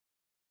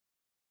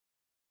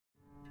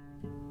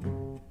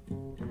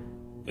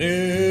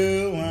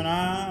Still, when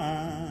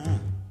I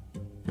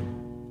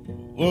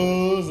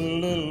was a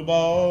little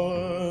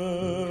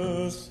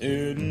boy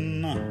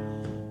sitting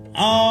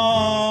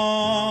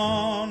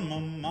on my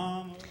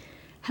mama.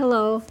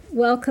 Hello,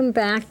 welcome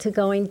back to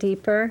Going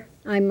Deeper.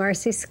 I'm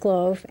Marcy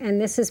Sklove, and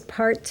this is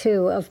part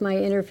 2 of my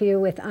interview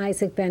with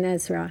Isaac Ben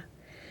Ezra.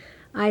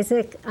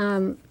 Isaac,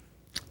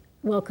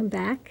 welcome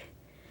back.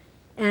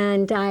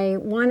 And I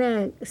want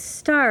to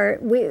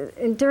start,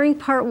 during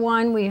part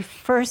 1, we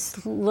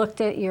first looked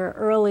at your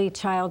early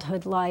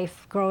childhood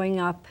life growing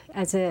up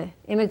as an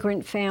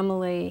immigrant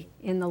family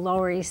in the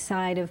Lower East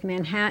Side of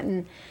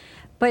Manhattan.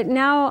 But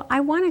now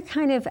I want to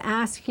kind of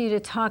ask you to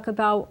talk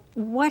about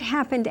what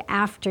happened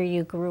after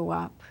you grew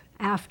up,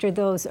 after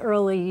those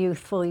early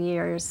youthful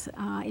years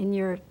in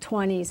your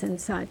 20s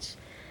and such.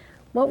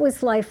 What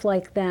was life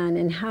like then,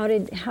 and how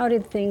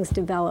did things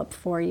develop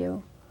for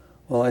you?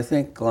 Well, I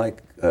think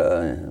like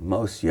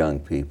most young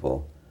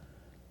people,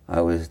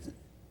 I was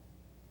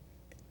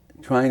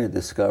trying to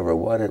discover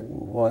what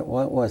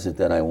was it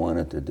that I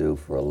wanted to do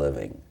for a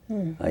living.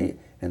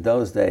 In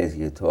those days,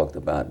 you talked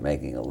about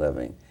making a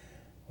living.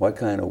 What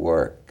kind of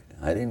work?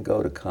 I didn't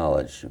go to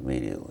college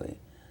immediately.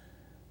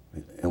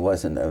 It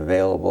wasn't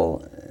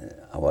available.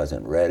 I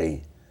wasn't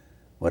ready,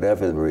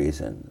 whatever the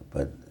reason.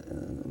 But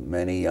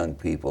many young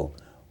people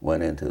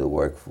went into the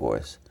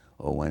workforce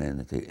or went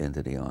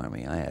into the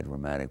Army. I had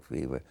rheumatic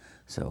fever,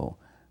 so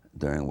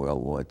during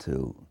World War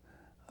II,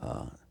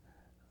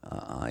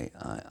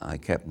 I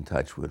kept in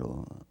touch with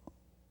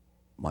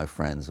my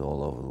friends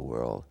all over the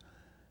world,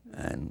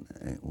 and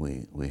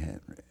we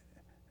had,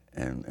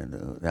 and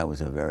that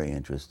was a very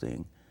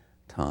interesting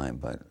time.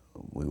 But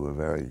we were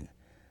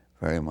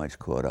very much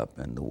caught up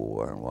in the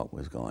war and what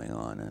was going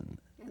on. And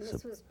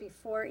this was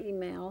before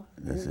email.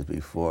 This is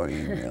before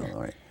email,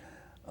 right?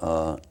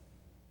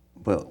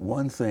 But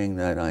one thing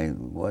that I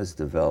was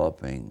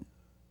developing,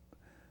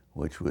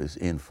 which was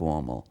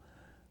informal,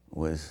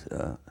 was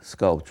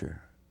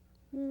sculpture.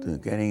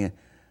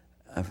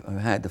 I've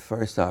had the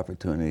first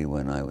opportunity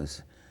when I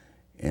was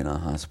in a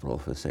hospital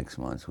for 6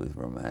 months with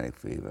rheumatic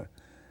fever.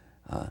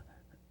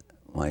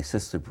 My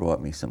sister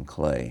brought me some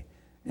clay,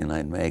 and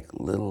I'd make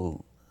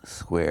little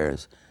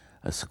squares,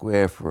 a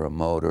square for a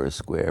motor, a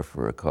square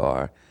for a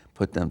car,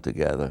 put them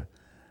together,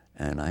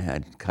 and I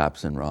had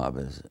cops and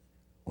robbers.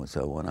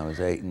 So when I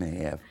was 8 and a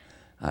half,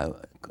 I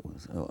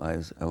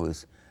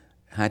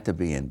had to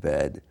be in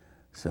bed,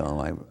 so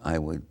I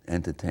would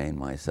entertain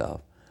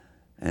myself.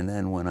 And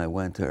then when I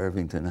went to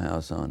Irvington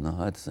House on the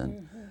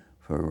Hudson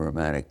for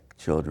rheumatic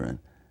children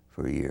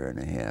for a year and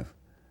a half,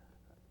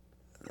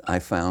 I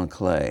found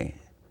clay,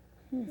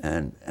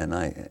 and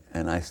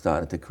I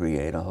started to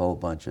create a whole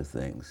bunch of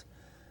things,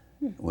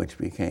 which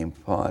became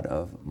part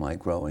of my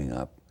growing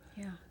up.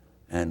 Yeah.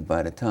 And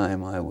by the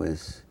time I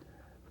was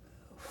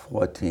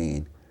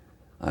 14,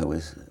 I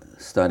was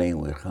studying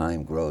with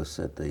Chaim Gross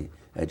at the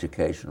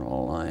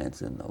Educational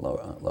Alliance in the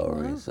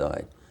Lower East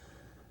Side.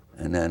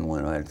 And then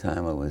by the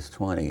time I was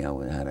 20,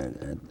 I had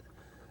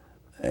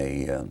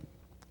a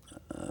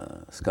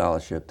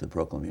scholarship to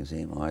Brooklyn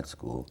Museum Art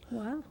School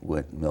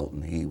with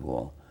Milton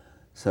Hewall.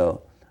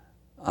 So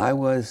I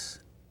was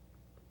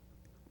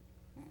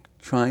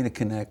trying to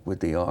connect with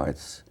the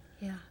arts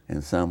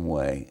in some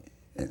way,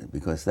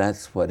 because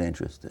that's what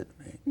interested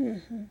me.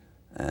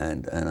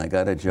 And I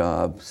got a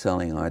job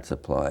selling art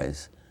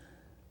supplies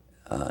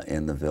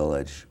in the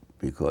village,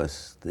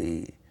 because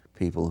the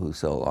people who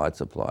sold art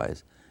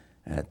supplies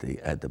at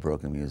the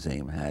Brooklyn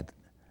Museum had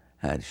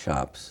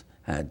shops,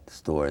 had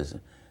stores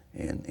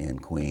in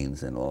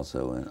Queens and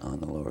also on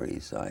the Lower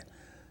East Side.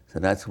 So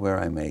that's where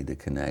I made the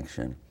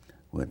connection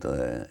with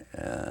the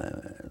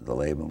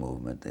labor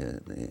movement.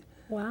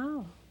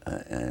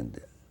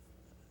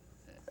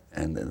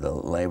 And the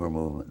labor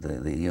movement,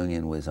 the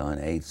union was on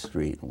 8th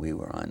Street and we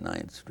were on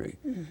 9th Street.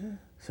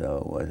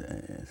 So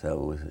it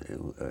was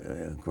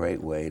a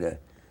great way to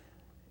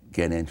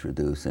get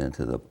introduced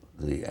into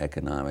the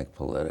economic,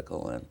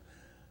 political, and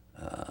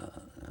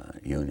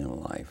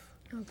union life.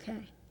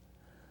 Okay.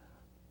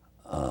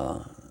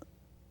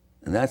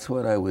 And that's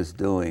what I was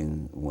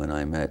doing when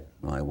I met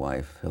my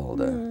wife,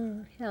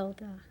 Hilda.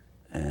 Hilda.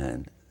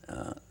 And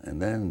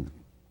then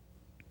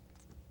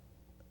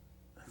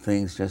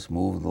things just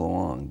moved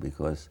along,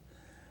 because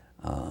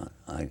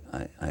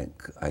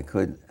I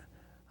couldn't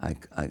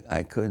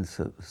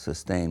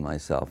sustain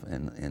myself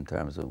in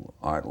terms of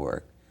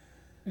artwork,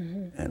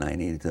 and I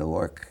needed to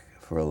work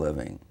for a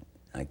living.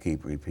 I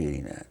keep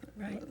repeating that.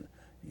 Right.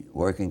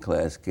 Working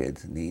class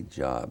kids need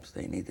jobs.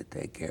 They need to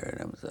take care of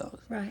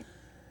themselves. Right.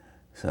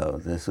 So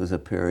this was a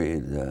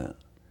period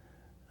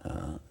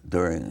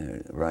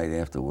right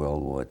after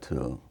World War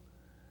II,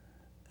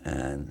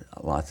 and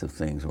lots of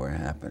things were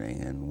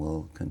happening, and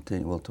we'll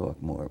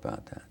talk more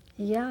about that.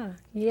 Yeah.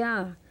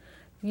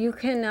 You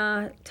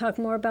can talk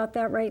more about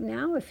that right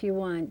now if you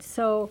want.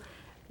 So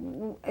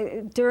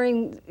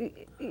during,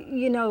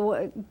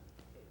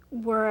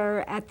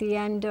 we're at the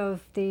end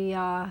of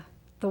the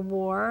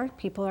war.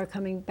 People are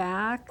coming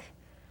back.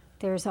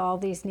 There's all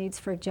these needs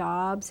for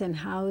jobs and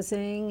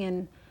housing,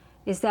 and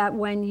Is that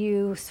when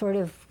you sort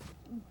of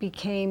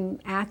became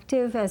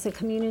active as a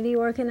community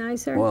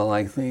organizer? Well,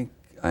 I think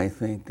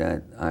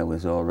that I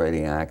was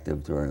already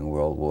active during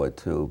World War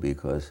II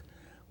because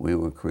we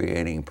were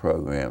creating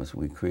programs.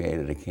 We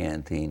created a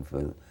canteen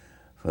for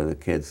the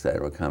kids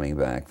that were coming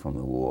back from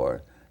the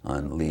war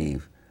on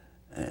leave.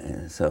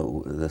 And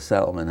so the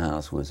settlement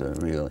house was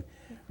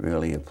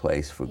really a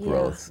place for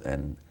growth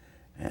and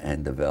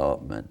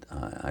development.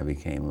 I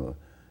became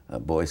a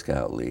Boy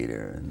Scout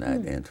leader in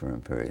that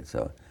interim period.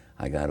 So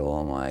I got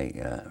all my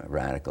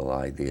radical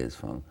ideas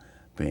from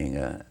being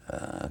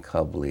a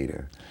cub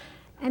leader.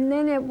 And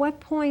then at what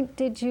point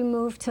did you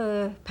move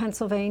to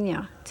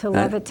Pennsylvania, to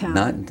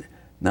Levittown?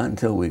 Not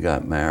until we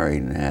got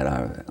married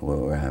and we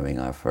were having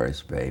our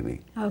first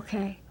baby.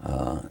 Okay.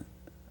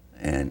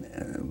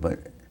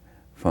 But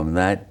from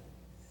that,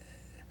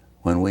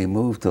 when we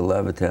moved to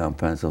Levittown,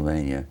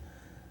 Pennsylvania,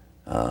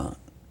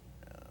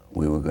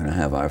 we were going to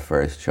have our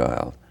first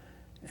child,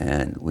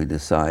 and we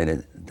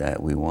decided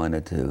that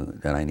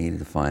that I needed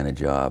to find a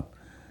job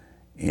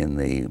in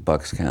the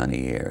Bucks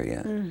County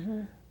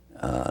area.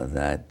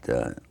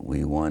 That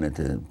we wanted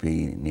to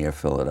be near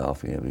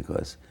Philadelphia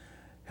because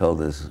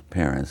Hilda's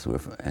parents were,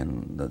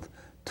 and the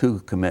two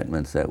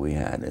commitments that we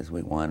had is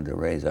we wanted to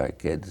raise our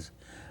kids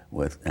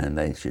and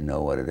they should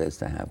know what it is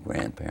to have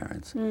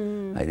grandparents.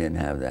 I didn't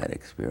have that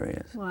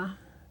experience. Wow.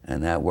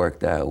 And that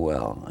worked out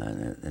well,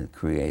 and it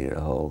created a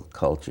whole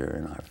culture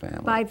in our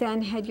family. By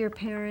then, had your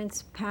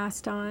parents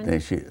passed on? They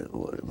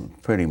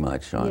pretty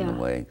much on the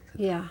way.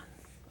 Yeah.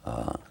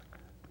 A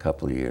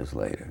couple of years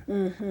later.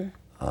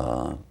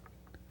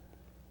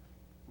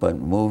 But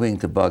moving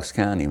to Bucks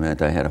County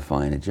meant I had to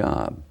find a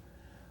job.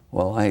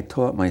 Well, I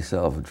taught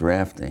myself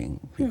drafting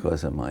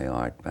because of my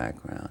art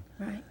background.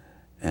 Right.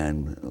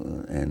 And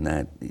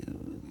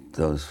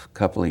those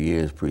couple of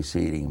years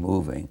preceding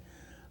moving,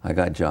 I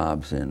got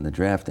jobs in the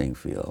drafting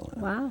field.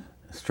 Wow.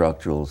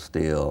 Structural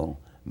steel,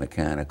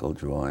 mechanical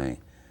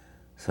drawing.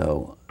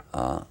 So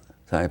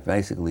I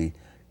basically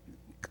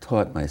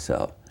taught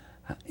myself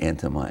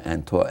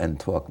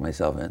talked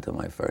myself into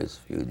my first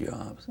few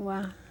jobs.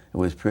 Wow. It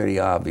was pretty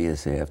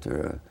obvious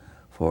after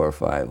 4 or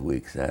 5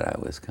 weeks that I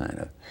was kind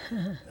of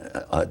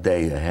a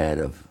day ahead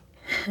of.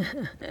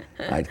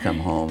 I'd come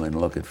home and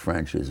look at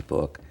French's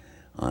book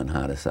on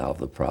how to solve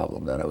the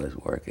problem that I was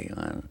working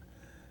on,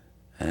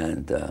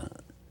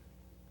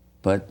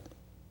 but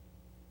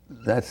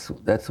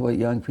that's what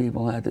young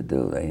people had to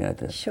do. They had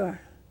to. Sure.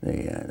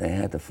 They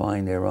had to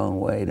find their own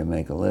way to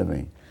make a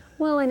living.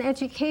 Well, and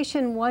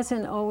education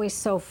wasn't always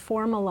so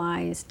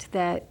formalized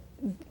that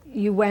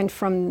you went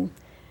from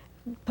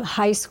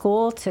high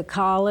school to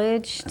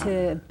college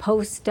to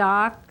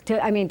postdoc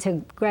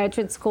to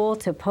graduate school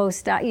to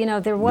postdoc. You know,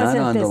 there wasn't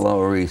not on this. the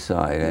Lower East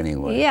Side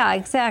anyway. Yeah,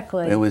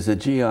 exactly. It was a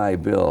GI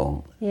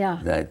Bill.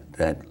 Yeah.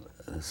 That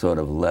sort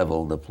of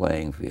leveled the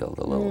playing field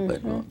a little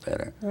bit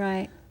better.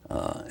 Right.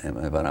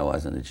 But I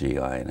wasn't a GI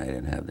and I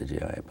didn't have the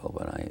GI Bill.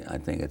 But I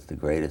think it's the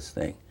greatest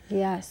thing.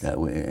 Yes.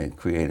 It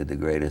created the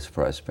greatest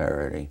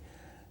prosperity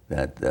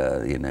that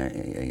the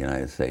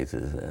United States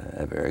has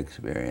ever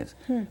experienced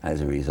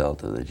as a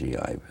result of the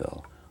GI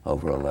Bill.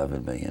 Over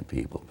 11 million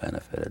people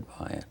benefited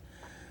by it.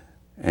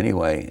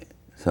 Anyway,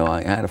 so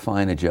I had to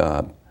find a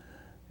job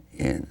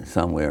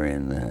somewhere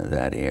in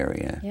that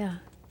area. Yeah.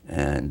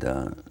 And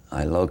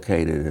I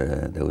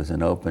located, there was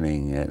an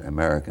opening at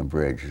American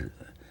Bridge,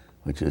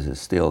 which is a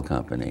steel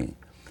company,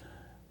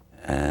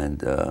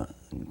 and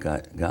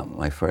got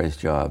my first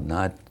job,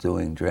 not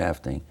doing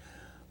drafting,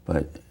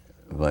 but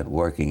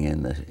working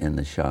in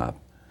the shop.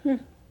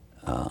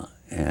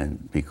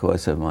 And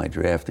because of my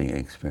drafting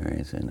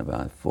experience, in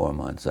about 4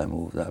 months, I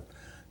moved up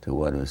to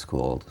what was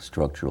called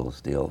structural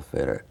steel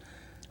fitter,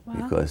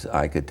 because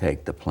I could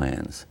take the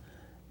plans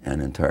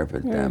and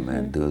interpret them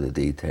and do the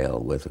detail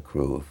with a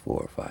crew of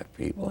 4 or 5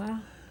 people. Wow.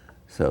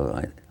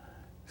 So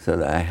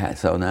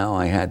now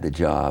I had the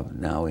job.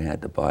 Now we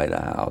had to buy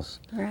the house.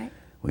 Right.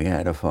 We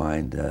had to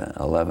find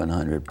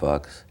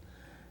 $1,100,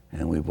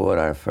 and we bought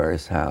our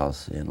first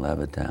house in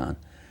Levittown,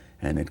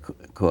 and it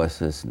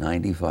cost us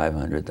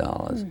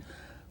 $9,500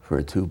 for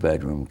a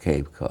 2-bedroom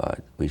Cape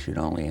Cod. We should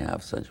only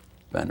have such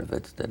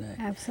benefits today.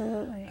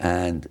 Absolutely.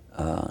 And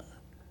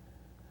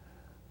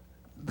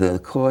the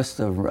cost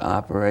of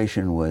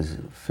operation was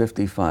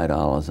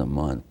 $55 a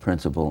month,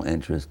 principal,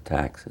 interest,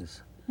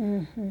 taxes.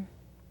 And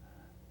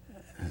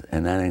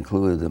that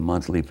included the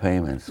monthly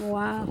payments.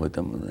 Wow.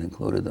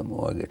 Included the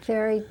mortgage.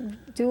 Very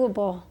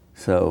doable.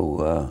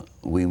 So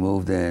we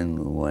moved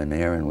in when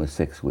Aaron was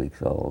 6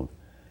 weeks old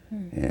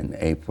in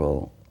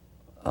April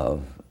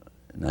of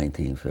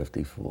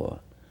 1954.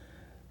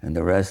 And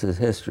the rest is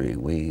history.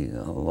 We,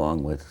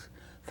 along with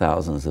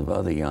thousands of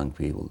other young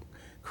people,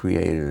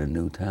 created a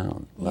new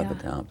town,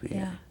 Levittown, PA.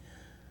 Yeah.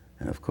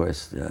 And of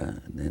course,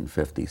 in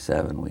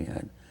 '57, we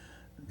had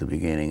the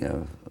beginning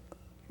of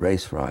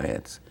race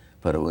riots,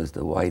 but it was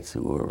the whites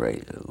who were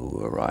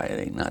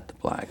rioting, not the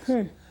blacks,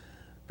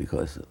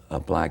 because a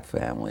black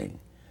family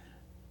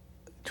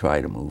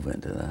tried to move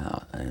into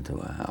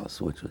a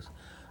house which was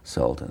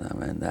sold to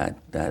them, and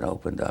that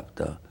opened up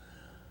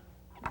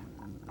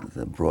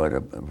that brought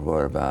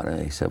about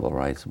a civil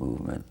rights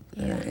movement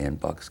Yeah. in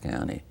Bucks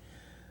County,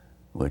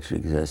 which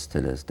exists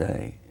to this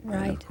day.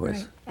 Right, and of course,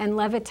 right. And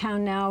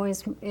Levittown now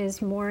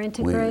is more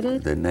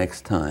integrated? the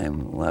next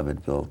time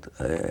Levitt built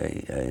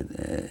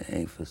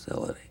a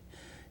facility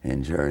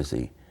in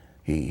Jersey,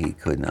 he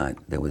could not,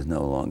 there was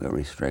no longer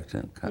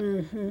restriction.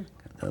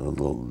 The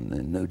little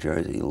New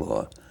Jersey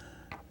law.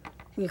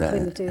 You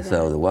couldn't do that.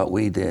 So what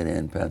we did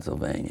in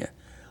Pennsylvania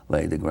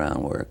laid the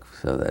groundwork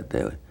so that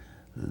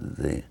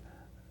the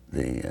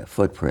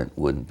footprint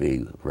wouldn't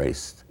be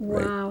race.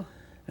 Wow.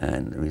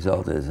 And the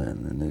result is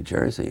in New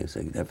Jersey, a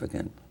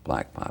significant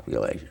black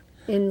population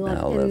In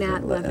now in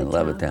lives that in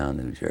Levittown. Levittown,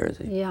 New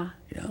Jersey. Yeah,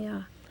 Yeah.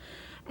 yeah.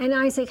 And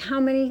Isaac, how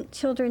many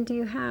children do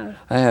you have?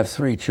 I have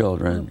 3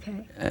 children.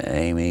 Okay.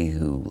 Amy,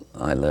 who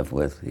I live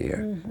with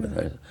here, with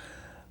her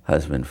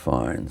husband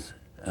Farnes,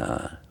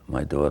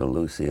 my daughter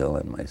Lucille,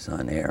 and my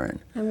son Aaron.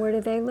 And where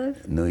do they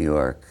live? New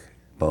York,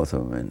 both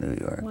of them in New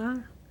York. Wow.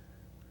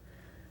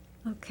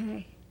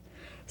 Okay.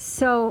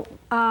 So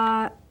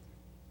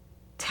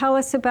tell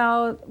us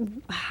about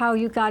how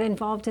you got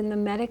involved in the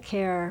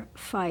Medicare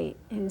fight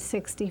in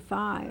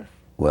 '65.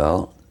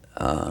 Well,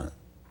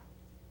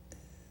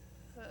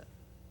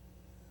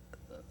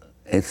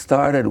 it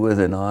started with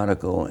an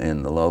article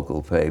in the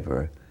local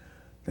paper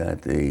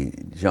that the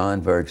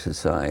John Birch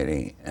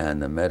Society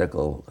and the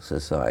Medical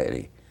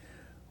Society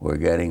were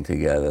getting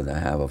together to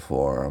have a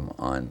forum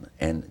on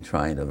and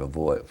trying to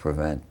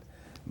prevent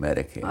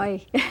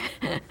Medicare.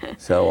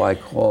 So I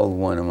called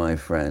one of my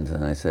friends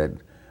and I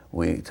said,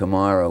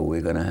 tomorrow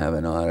we're going to have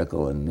an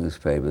article in the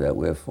newspaper that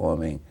we're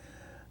forming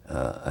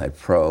a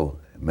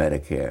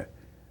pro-Medicare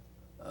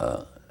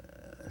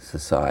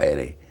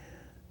society,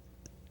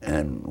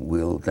 and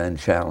we'll then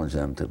challenge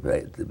them to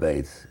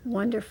debates.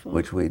 Wonderful.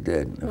 Which we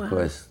did. Wow. Of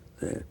course,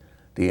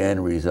 the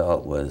end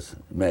result was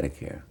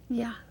Medicare.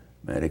 Yeah.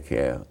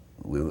 Medicare,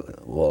 we were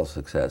all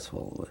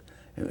successful.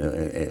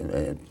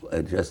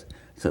 It's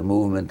a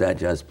movement that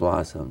just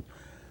blossomed.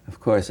 Of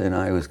course, and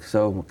I was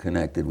so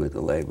connected with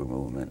the labor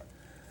movement.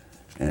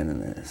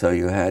 And so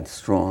you had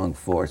strong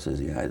forces.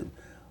 You had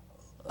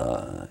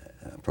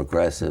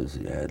progressives,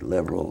 you had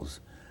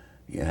liberals,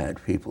 you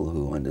had people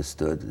who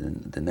understood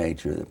the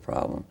nature of the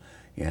problem.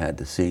 You had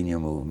the senior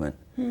movement,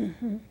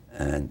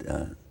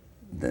 and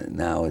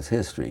now it's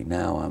history.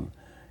 Now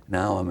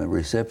I'm a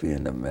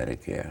recipient of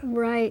Medicare.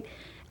 Right,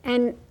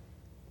 and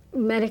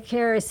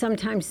Medicare is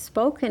sometimes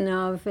spoken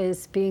of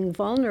as being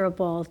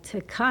vulnerable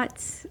to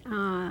cuts.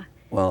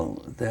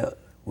 Well,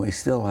 we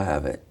still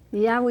have it.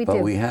 Yeah, we do.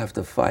 But we have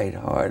to fight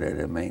harder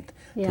to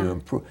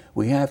improve.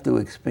 We have to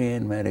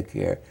expand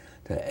Medicare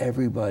to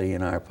everybody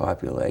in our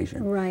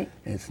population. Right.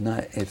 It's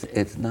not.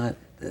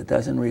 It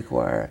doesn't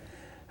require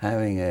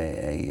having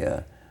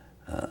a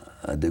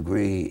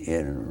degree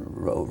in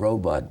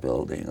robot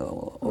building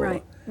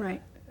or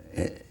right.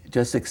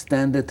 Just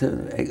extend it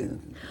to.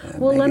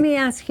 Well, let me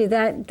ask you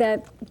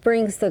that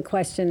brings the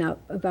question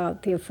up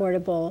about the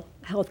Affordable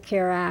Health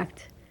Care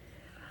Act.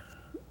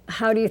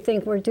 How do you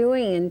think we're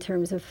doing in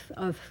terms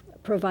of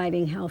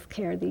providing health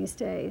care these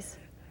days?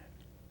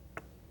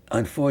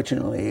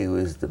 Unfortunately, it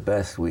was the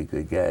best we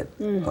could get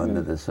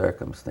under the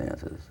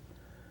circumstances,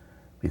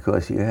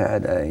 because you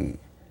had the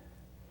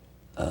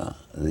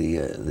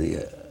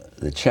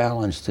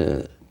challenge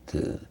to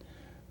the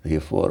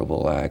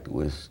Affordable Act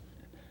was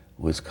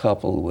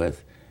coupled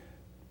with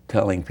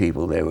telling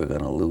people they were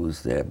going to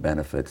lose their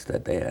benefits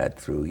that they had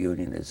through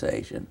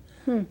unionization,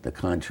 the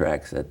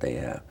contracts that they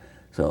have.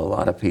 So a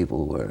lot of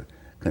people were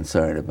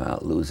concerned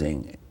about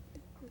losing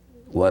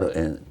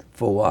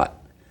for what?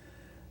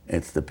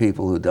 It's the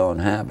people who don't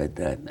have it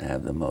that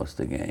have the most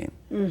to gain.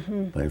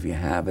 But if you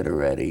have it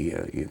already,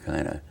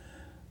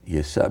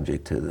 you're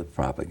subject to the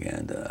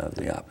propaganda of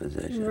the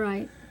opposition.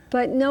 Right,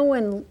 but no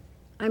one.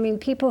 I mean,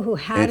 people who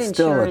had It's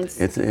insurance.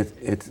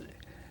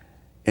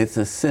 It's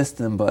a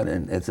system, but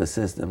it's a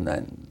system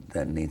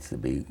that needs to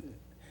be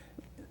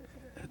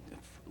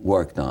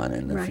worked on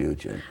in the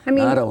future. I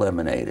mean, not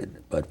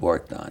eliminated, but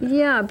worked on.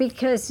 Yeah,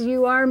 because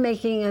you are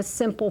making a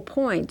simple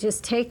point.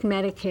 Just take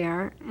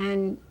Medicare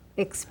and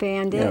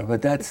expand it. Yeah,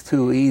 but that's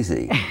too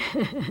easy.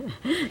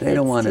 They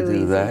don't want to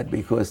do that,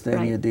 because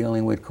then you're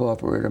dealing with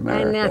corporate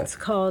America. And that's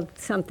called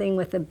something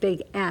with a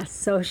big S,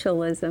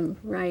 socialism,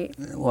 right?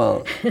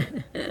 Well,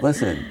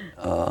 listen,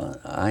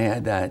 I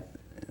had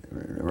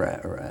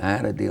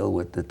to deal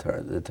with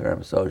the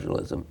term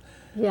socialism.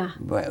 Yeah.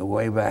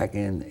 Way back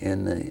in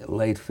the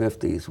late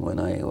 50s, when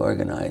I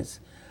organized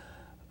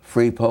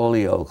free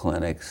polio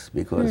clinics,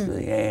 because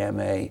the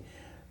AMA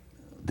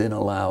didn't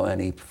allow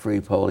any free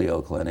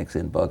polio clinics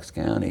in Bucks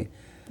County.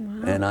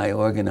 Wow. And I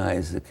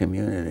organized the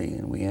community,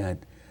 and we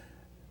had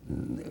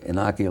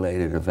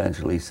inoculated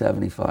eventually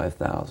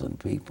 75,000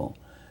 people,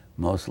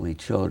 mostly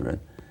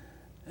children.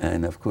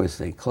 And of course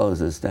they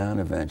closed us down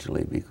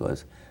eventually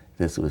because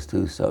this was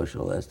too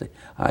socialistic.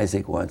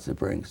 Isaac wants to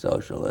bring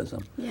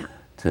socialism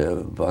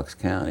to Bucks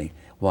County,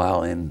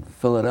 while in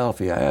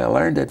Philadelphia, I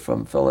learned it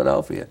from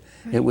Philadelphia.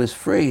 Right. It was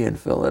free in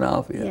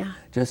Philadelphia. Yeah.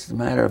 Just a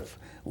matter of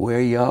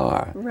where you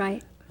are.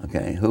 Right.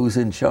 Okay, who's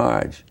in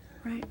charge?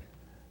 Right.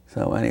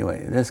 So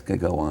anyway, this could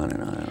go on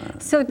and on and on.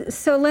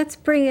 So let's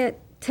bring it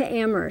to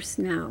Amherst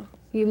now.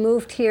 You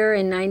moved here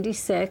in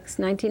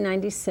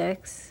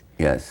 1996.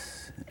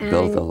 Yes,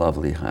 built a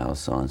lovely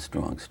house on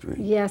Strong Street.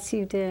 Yes,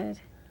 you did.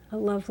 A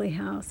lovely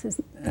house,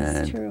 is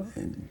true.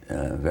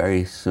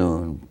 Very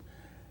soon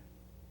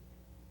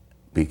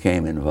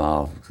became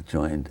involved,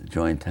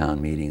 joined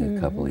town meeting a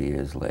couple of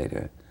years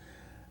later.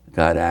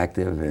 Got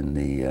active in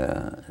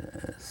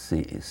the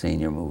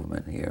senior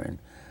movement here and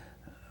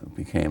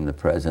became the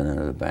president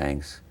of the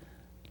bank's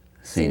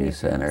senior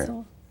center.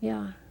 Council.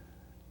 Yeah.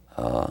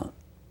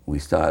 We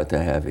started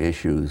to have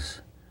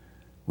issues.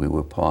 We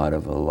were part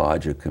of a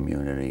larger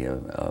community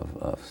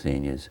of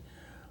seniors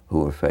who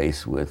were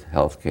faced with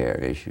health care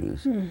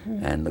issues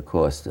and the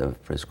cost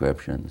of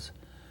prescriptions.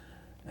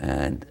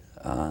 And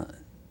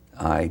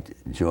I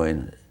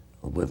joined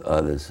with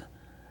others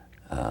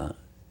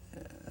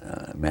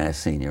Mass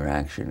Senior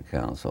Action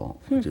Council,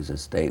 which is a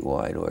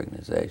statewide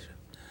organization.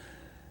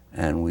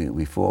 And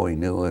before we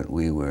knew it,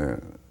 we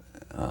were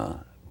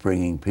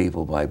bringing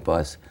people by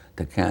bus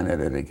to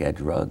Canada to get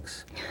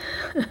drugs.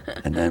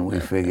 And then we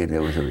figured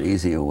there was an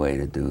easier way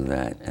to do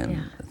that,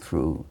 and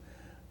through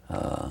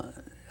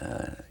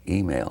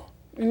email.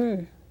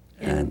 And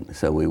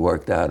so we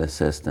worked out a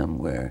system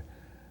where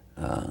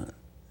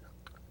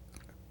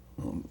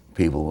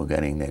people were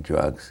getting their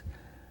drugs.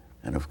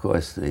 And of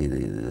course,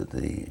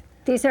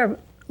 These are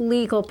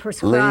legal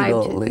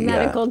prescribed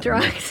medical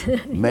drugs.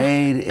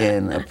 Made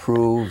in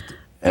approved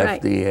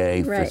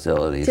FDA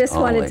facilities. Just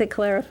only. wanted to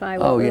clarify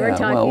what we were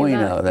talking about. Well, we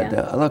know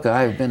that. Look,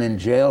 I've been in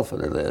jail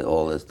for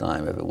all this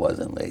time if it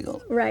wasn't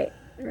legal. Right.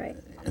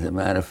 As a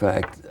matter of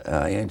fact,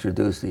 I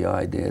introduced the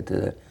idea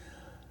to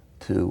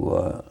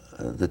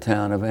the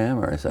town of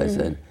Amherst. I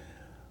said,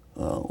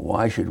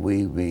 why should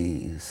we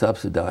be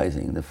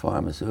subsidizing the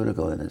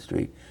pharmaceutical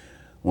industry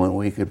when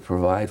we could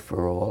provide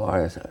for all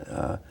our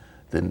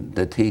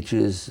the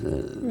teachers,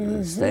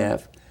 the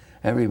staff,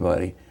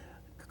 everybody,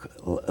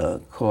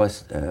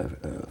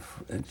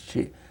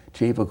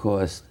 cheaper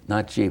cost,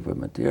 not cheaper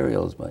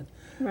materials, but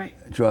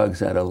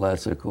drugs at a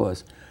lesser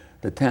cost.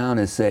 The town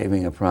is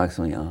saving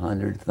approximately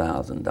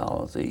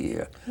 $100,000 a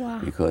year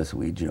because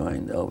we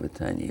joined over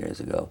 10 years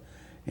ago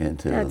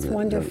into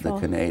the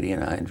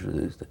Canadian. I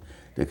introduced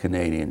the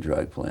Canadian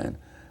drug plan,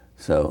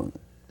 so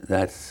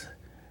that's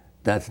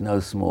no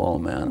small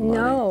amount of money.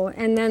 No,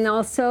 and then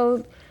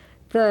also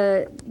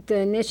the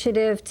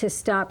initiative to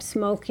stop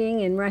smoking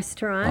in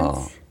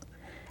restaurants.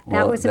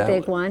 That was a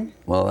big one.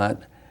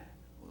 Well,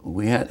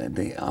 we had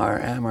our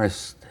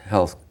Amherst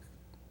Health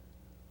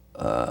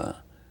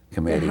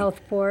Committee. The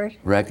health board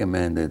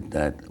recommended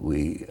that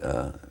we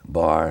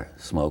bar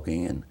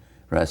smoking in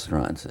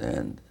restaurants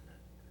and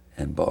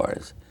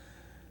bars.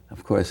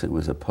 Of course, it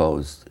was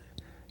opposed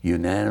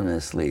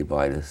unanimously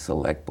by the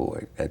select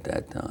board at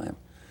that time.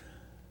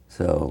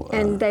 So.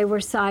 And they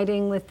were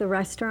siding with the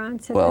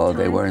restaurants at the time? Well,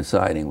 they weren't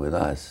siding with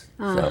us.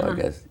 So I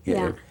guess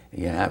you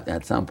have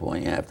at some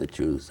point you have to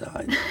choose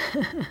sides.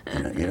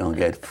 You don't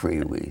get free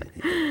weed.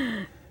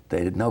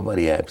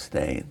 Nobody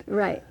abstained.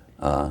 Right.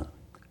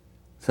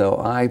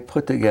 So I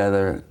put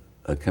together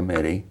a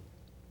committee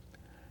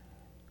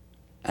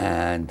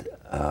and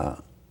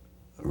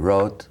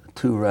wrote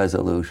 2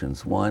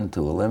 resolutions. One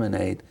to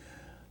eliminate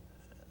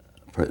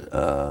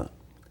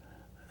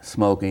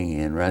smoking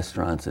in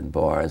restaurants and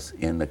bars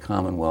in the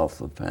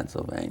Commonwealth of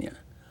Pennsylvania.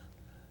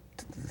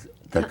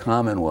 The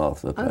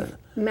Commonwealth of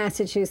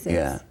Massachusetts.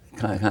 Yeah.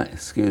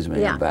 Excuse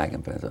me, I'm back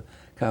in Pennsylvania.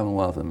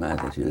 Commonwealth of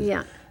Massachusetts.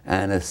 Yeah.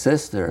 And a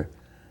sister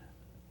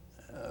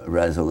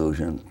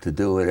resolution to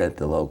do it at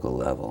the local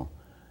level.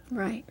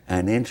 Right.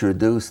 And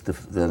introduce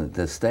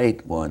the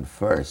state one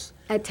first.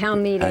 At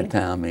town meeting. At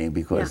town meeting,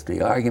 because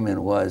the argument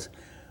was,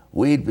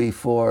 we'd be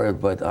for it,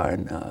 but our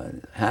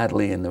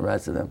Hadley and the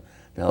rest of them,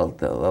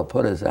 they'll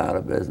put us out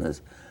of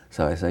business.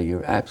 So I say,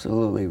 you're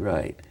absolutely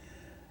right.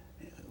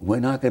 We're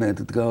not going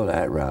to go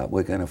that route.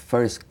 We're going to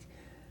first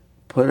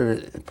put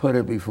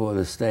it before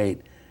the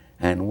state,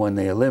 and when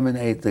they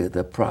eliminate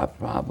the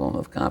problem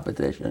of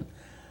competition,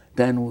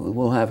 then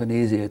we'll have an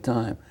easier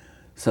time.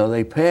 So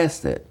they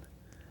passed it.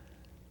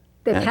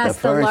 They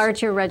passed the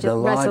larger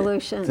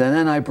resolution. And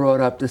then I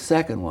brought up the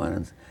second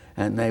one,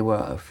 and they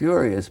were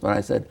furious. But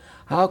I said,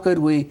 how could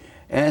we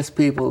ask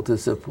people to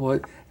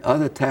support,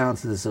 other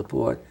towns to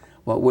support,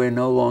 what we're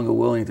no longer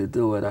willing to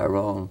do at our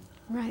own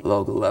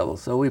local level?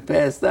 So we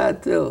passed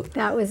that too.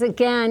 That was,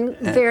 again,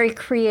 very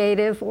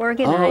creative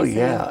organizing. Oh,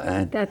 yeah.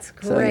 And that's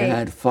great. So you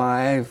had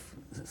 5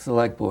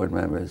 select board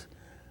members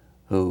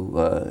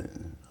who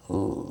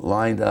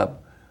lined up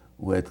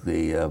with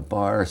the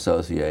Bar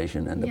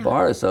Association, and the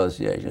Bar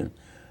Association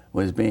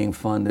was being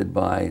funded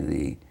by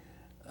the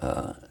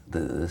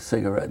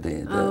cigarette,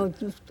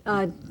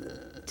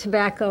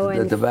 tobacco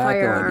and tobacco,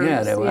 firearms.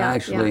 Yeah, they were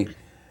actually,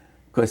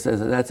 of course,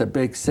 that's a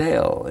big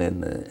sale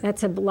in the.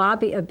 That's a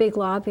big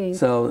lobbying.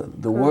 So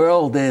the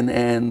world didn't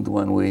end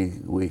when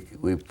we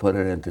put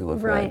it into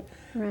effect. Right.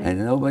 Right. And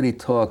nobody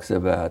talks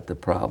about the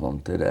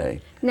problem today.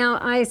 Now,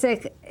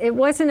 Isaac, it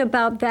wasn't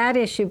about that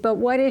issue, but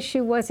what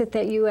issue was it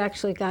that you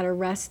actually got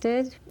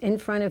arrested in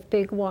front of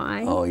Big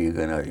Y? Oh,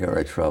 you're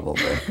a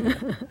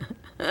troublemaker.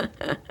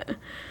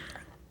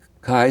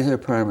 Kaiser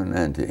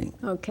Permanente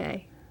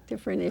Okay,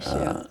 different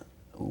issue.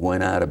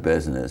 went out of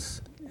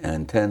business,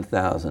 and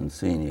 10,000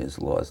 seniors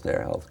lost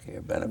their health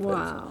care benefits.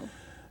 Wow.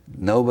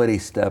 Nobody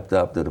stepped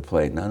up to the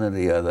plate. None of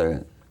the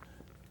other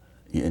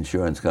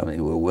insurance companies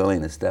were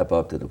willing to step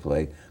up to the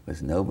plate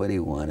because nobody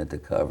wanted to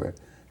cover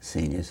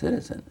senior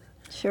citizens.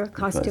 Sure,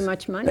 cost too Because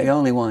much money. They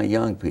only want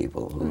young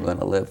people who are going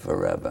to live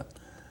forever.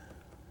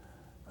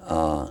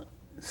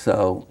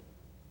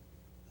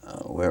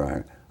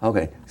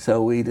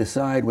 So we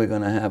decide we're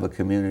going to have a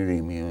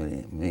community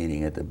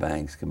meeting at the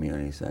Banks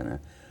Community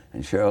Center.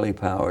 And Shirley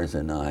Powers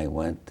and I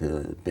went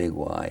to Big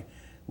Y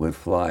with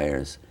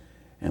flyers,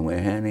 and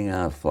we're handing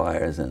out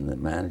flyers, and the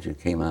manager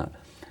came out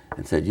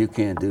and said, "You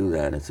can't do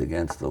that, it's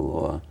against the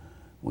law.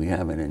 We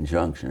have an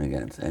injunction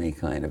against any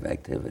kind of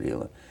activity."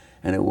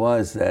 And it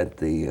was that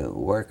the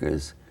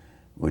workers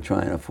were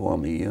trying to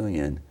form a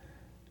union,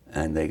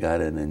 and they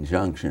got an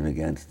injunction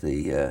against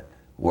the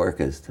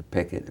workers to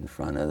picket in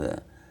front of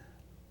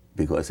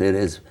because it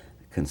is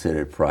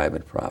considered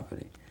private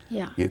property.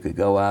 Yeah. You could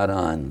go out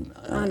on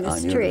the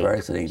street.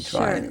 University and try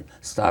Sure. and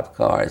stop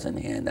cars and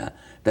hand out.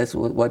 That's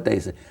what they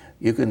say.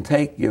 You can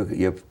take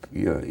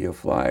your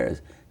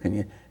flyers.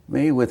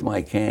 Me with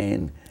my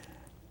cane,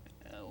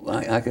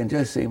 I can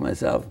just see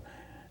myself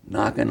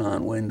knocking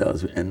on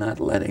windows and not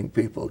letting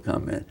people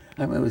come in.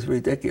 I mean, it was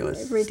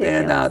ridiculous.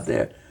 Stand out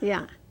there.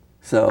 Yeah,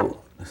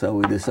 So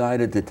we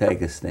decided to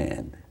take a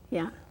stand.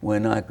 yeah. We're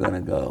not going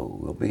to go.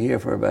 We'll be here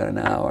for about an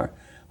hour.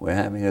 We're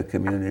having a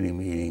community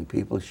meeting.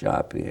 People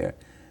shop here.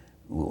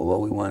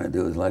 What we want to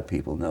do is let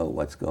people know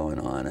what's going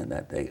on and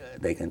that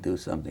they can do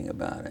something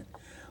about it.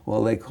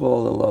 Well, they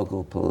called the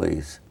local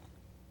police,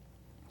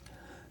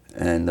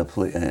 and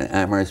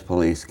Amherst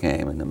police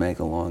came, and to make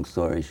a long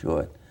story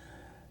short,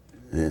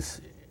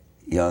 this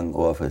young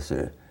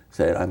officer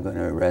said, "I'm going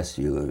to arrest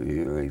you if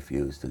you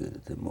refuse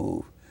to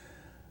move."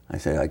 I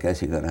said, "I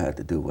guess you're going to have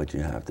to do what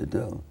you have to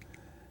do."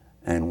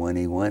 And when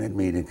he wanted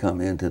me to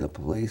come into the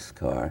police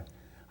car,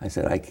 I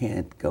said, "I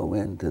can't go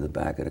into the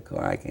back of the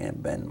car. I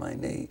can't bend my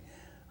knee.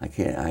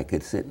 I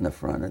could sit in the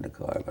front of the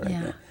car, but I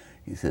Yeah. can't."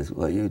 He says,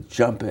 "Well, you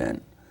jump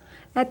in."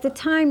 At the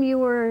time, you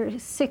were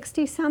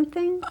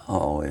 60-something?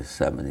 Oh, he's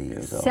 70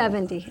 years old.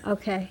 70,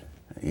 okay.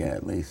 Yeah,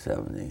 at least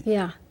 70.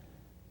 Yeah.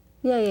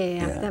 Yeah.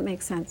 Yeah. That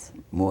makes sense.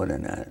 More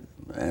than that.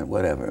 And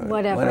whatever.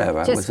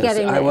 Whatever. Just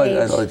getting I the was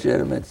age. a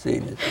legitimate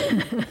senior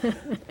citizen.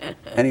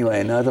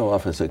 Anyway, another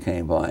officer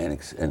came by,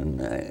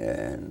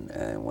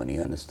 and when he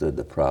understood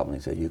the problem,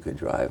 he said, "You could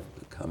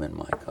come in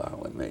my car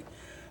with me."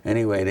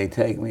 Anyway, they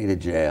take me to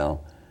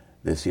jail.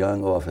 This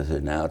young officer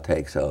now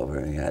takes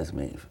over. He has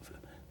me,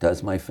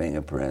 does my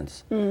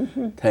fingerprints,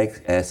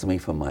 asks me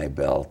for my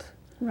belt,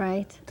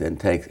 Right. then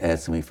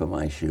asks me for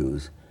my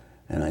shoes.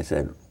 And I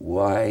said,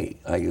 "Why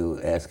are you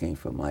asking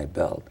for my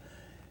belt?"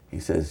 He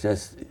says,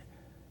 "Just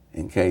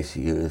in case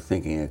you're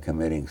thinking of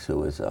committing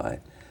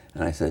suicide."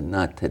 And I said,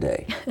 "Not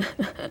today."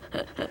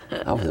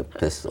 I was a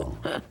pistol.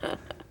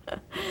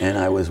 And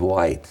I was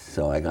white,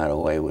 so I got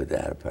away with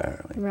that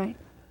apparently. Right.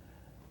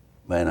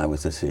 And I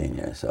was a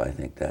senior, so I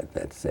think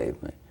that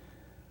saved me.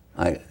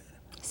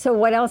 So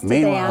what else did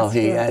they Meanwhile, ask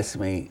he you?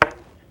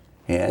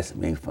 asked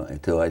me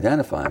to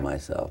identify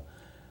myself.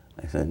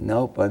 I said,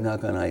 "Nope, I'm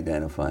not going to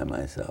identify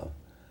myself."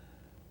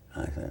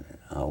 I said,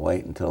 "I'll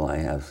wait until I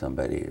have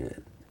somebody,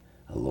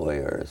 a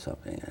lawyer or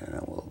something, and I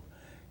will."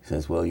 He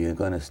says, "Well, you're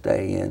going to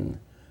stay in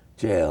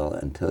jail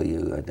until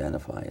you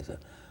identify yourself."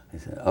 I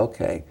said,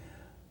 "Okay,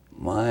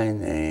 my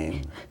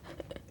name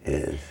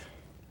is,"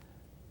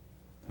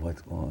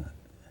 what's going on?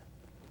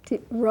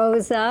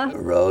 Rosa.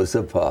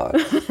 Rosa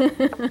Parks.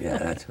 Yeah,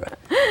 that's right.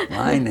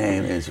 "My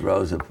name is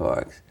Rosa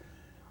Parks."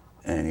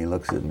 And he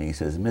looks at me, he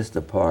says,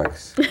 "Mr.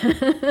 Parks."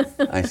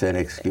 I said,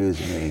 "Excuse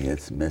me,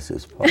 it's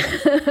Mrs.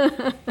 Parks."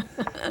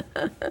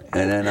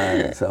 And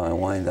then so I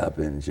wind up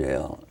in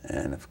jail.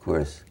 And of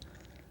course,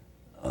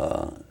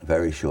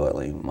 very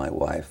shortly, my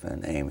wife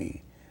and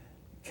Amy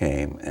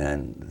came,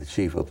 and the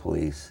chief of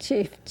police,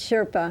 Chief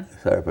Sherpa.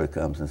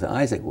 comes and says,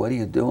 "Isaac, what are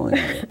you doing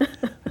here?"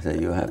 I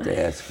said, "You have to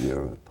ask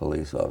your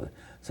police officer."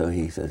 So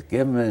he says,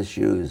 "Give him his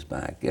shoes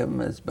back, give him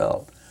his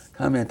belt,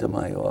 come into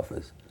my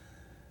office."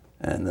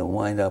 And the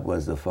wind-up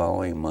was the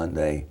following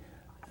Monday,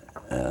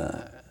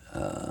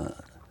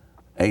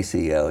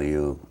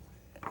 ACLU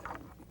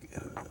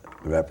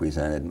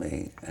represented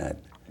me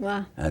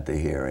at the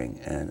hearing,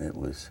 and it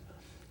was,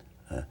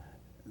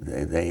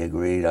 they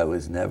agreed I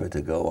was never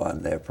to go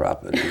on their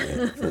property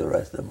for the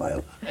rest of my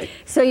life.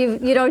 So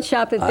you don't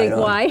shop at Big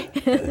Y?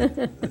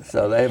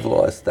 So they've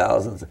lost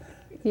thousands.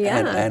 Yeah.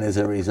 And as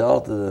a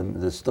result of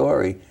the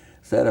story,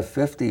 instead of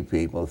 50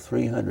 people,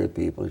 300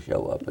 people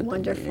show up at the meeting.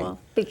 Wonderful.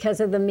 Because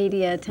of the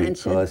media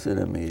attention. Because of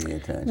the media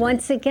attention.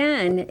 Once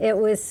again, it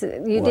was,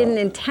 you didn't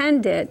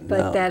intend it, but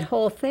no. that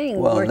whole thing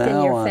Well, worked in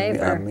now your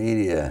favor. I'm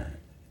media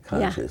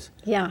conscious.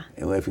 Yeah.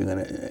 If you're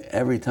gonna,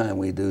 every time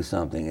we do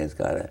something, there's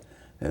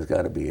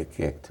got to be a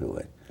kick to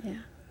it. Yeah.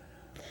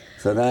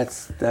 So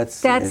that's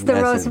the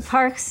Rosa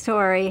Parks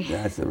story.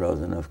 That's the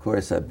Rosa, and of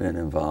course I've been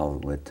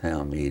involved with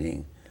town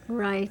meeting.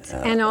 Right,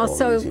 and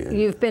also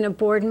you've been a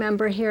board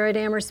member here at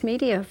Amherst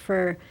Media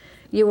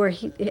you were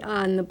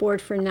on the board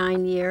for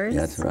 9 years.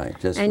 That's right,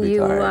 just and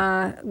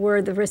retired. you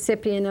were the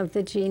recipient of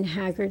the Gene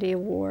Haggerty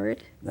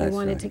Award. That's you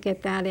wanted right. to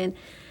get that in.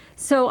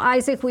 So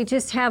Isaac, we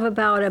just have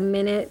about a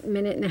minute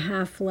and a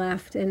half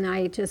left, and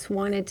I just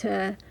wanted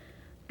to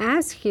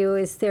ask you,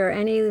 is there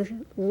any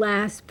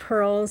last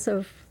pearls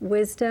of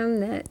wisdom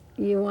that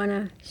you want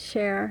to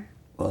share?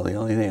 Well, the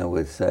only thing I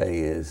would say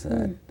is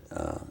that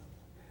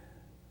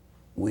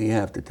we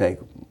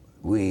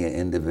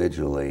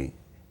individually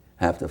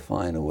have to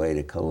find a way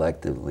to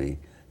collectively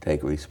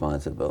take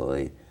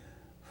responsibility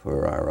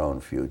for our own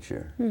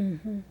future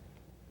and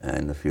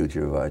the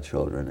future of our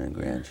children and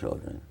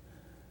grandchildren.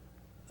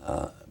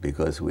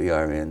 Because we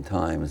are in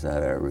times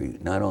that are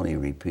not only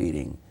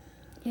repeating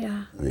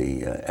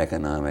the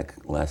economic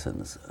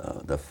lessons,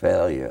 the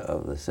failure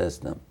of the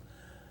system,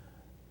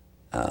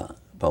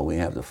 but we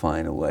have to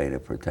find a way to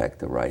protect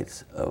the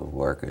rights of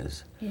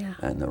workers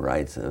and the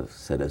rights of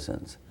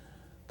citizens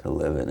to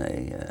live in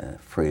a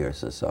freer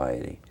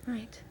society.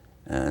 Right.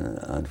 And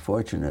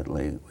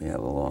unfortunately, we have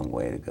a long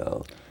way to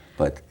go.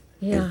 But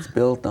it's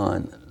built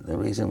on, the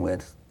reason we're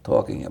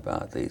talking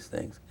about these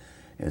things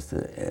is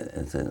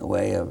it's a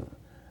way of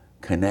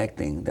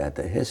connecting that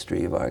the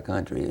history of our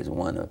country is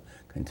one of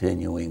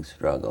continuing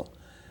struggle.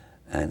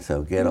 And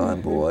so get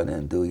on board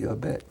and do your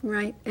bit.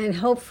 Right, and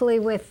hopefully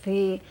with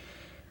the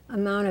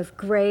amount of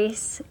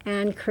grace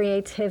and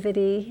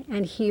creativity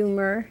and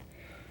humor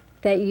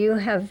that you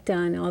have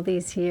done all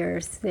these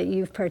years, that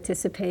you've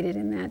participated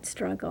in that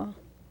struggle.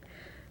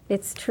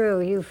 It's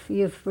true,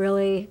 you've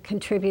really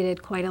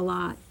contributed quite a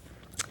lot.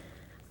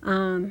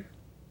 And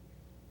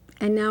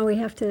now we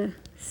have to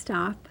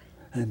stop.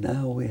 And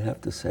now we have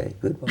to say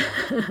goodbye.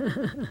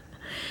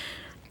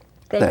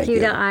 Thank you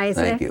to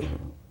Isaac. Thank you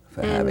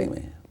for having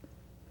me.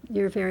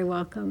 You're very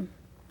welcome.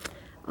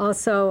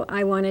 Also,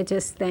 I want to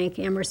just thank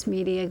Amherst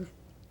Media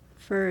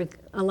for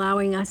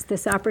allowing us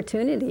this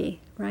opportunity,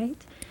 right?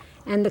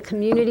 And the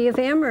community of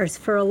Amherst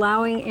for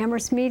allowing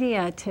Amherst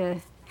Media to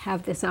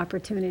have this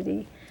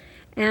opportunity.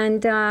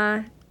 And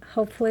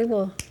hopefully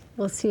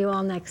we'll see you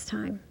all next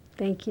time.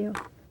 Thank you.